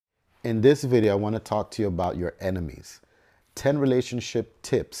In this video, I want to talk to you about your enemies. 10 relationship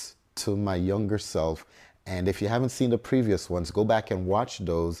tips to my younger self. And if you haven't seen the previous ones, go back and watch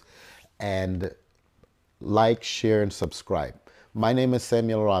those and like, share, and subscribe. My name is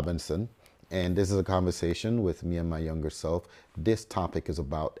Samuel Robinson, and this is a conversation with me and my younger self. This topic is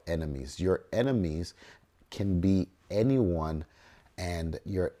about enemies. Your enemies can be anyone, and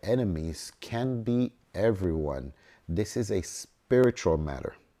your enemies can be everyone. This is a spiritual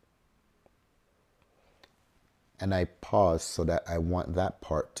matter. And I pause so that I want that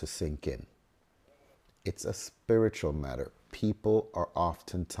part to sink in. It's a spiritual matter. People are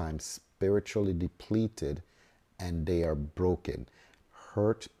oftentimes spiritually depleted and they are broken.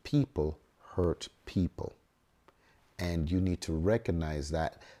 Hurt people hurt people. And you need to recognize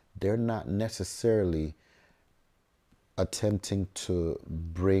that they're not necessarily attempting to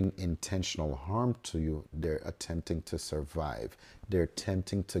bring intentional harm to you. They're attempting to survive. They're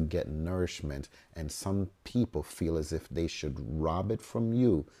attempting to get nourishment. And some people feel as if they should rob it from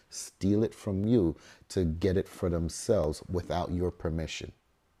you, steal it from you to get it for themselves without your permission.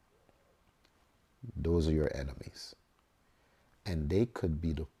 Those are your enemies. And they could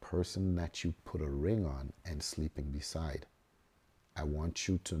be the person that you put a ring on and sleeping beside. I want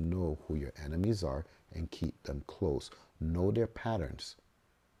you to know who your enemies are and keep them close. Know their patterns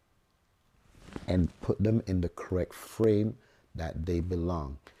and put them in the correct frame that they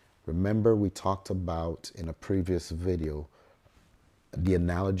belong. Remember, we talked about in a previous video the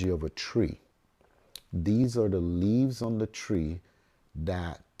analogy of a tree. These are the leaves on the tree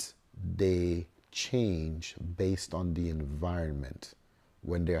that they change based on the environment.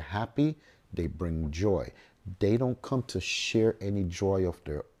 When they're happy, they bring joy. They don't come to share any joy of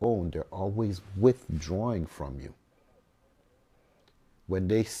their own. They're always withdrawing from you. When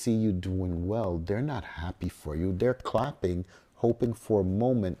they see you doing well, they're not happy for you. They're clapping, hoping for a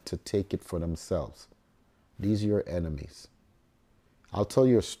moment to take it for themselves. These are your enemies. I'll tell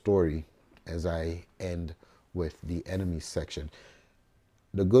you a story as I end with the enemies section.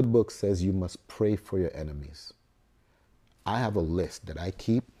 The good book says you must pray for your enemies. I have a list that I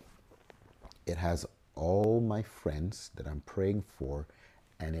keep. It has all my friends that I'm praying for,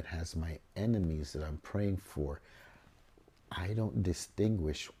 and it has my enemies that I'm praying for. I don't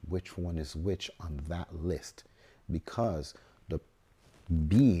distinguish which one is which on that list because the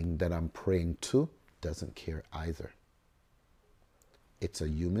being that I'm praying to doesn't care either. It's a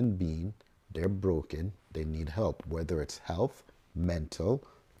human being. They're broken. They need help, whether it's health, mental,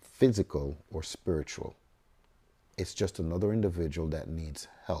 physical, or spiritual. It's just another individual that needs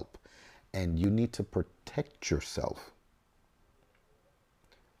help. And you need to protect yourself.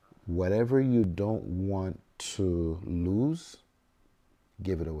 Whatever you don't want to lose,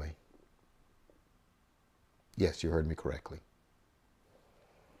 give it away. Yes, you heard me correctly.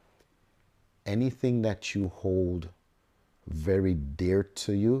 Anything that you hold very dear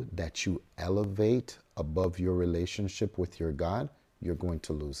to you, that you elevate above your relationship with your God, you're going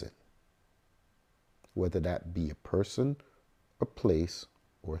to lose it. Whether that be a person, a place,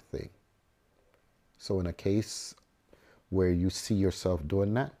 or a thing. So in a case where you see yourself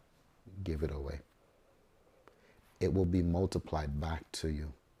doing that, give it away. It will be multiplied back to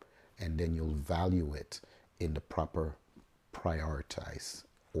you, and then you'll value it in the proper prioritized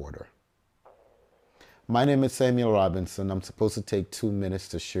order. My name is Samuel Robinson. I'm supposed to take 2 minutes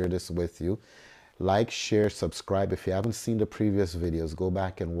to share this with you. Like, share, subscribe. If you haven't seen the previous videos, go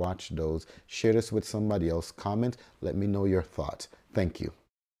back and watch those. Share this with somebody else. Comment. Let me know your thoughts. Thank you.